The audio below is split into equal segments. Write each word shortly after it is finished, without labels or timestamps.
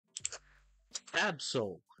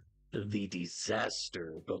Absol, the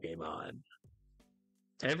disaster Pokemon.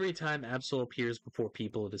 Every time Absol appears before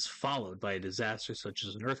people, it is followed by a disaster such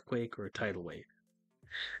as an earthquake or a tidal wave.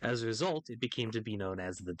 As a result, it became to be known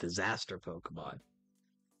as the disaster Pokemon.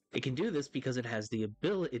 It can do this because it has the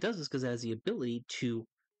ability. It does this because it has the ability to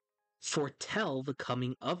foretell the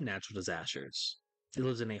coming of natural disasters. It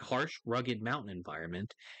lives in a harsh, rugged mountain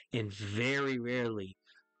environment and very rarely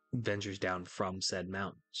ventures down from said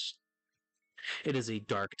mountains. It is a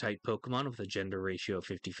dark-type Pokemon with a gender ratio of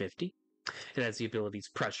 50-50. It has the abilities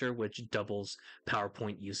Pressure, which doubles power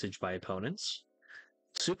point usage by opponents,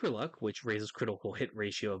 Super Luck, which raises critical hit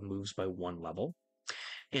ratio of moves by 1 level,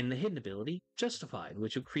 and the hidden ability Justified,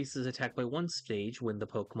 which increases attack by 1 stage when the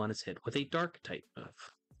Pokemon is hit with a dark-type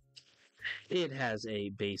move. It has a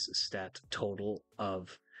base stat total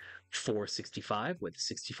of 465 with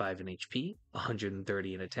 65 in HP,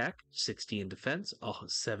 130 in attack, 60 in defense,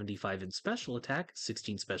 75 in special attack,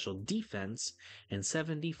 16 special defense, and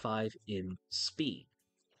 75 in speed.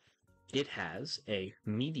 It has a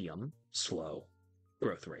medium slow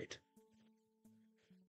growth rate.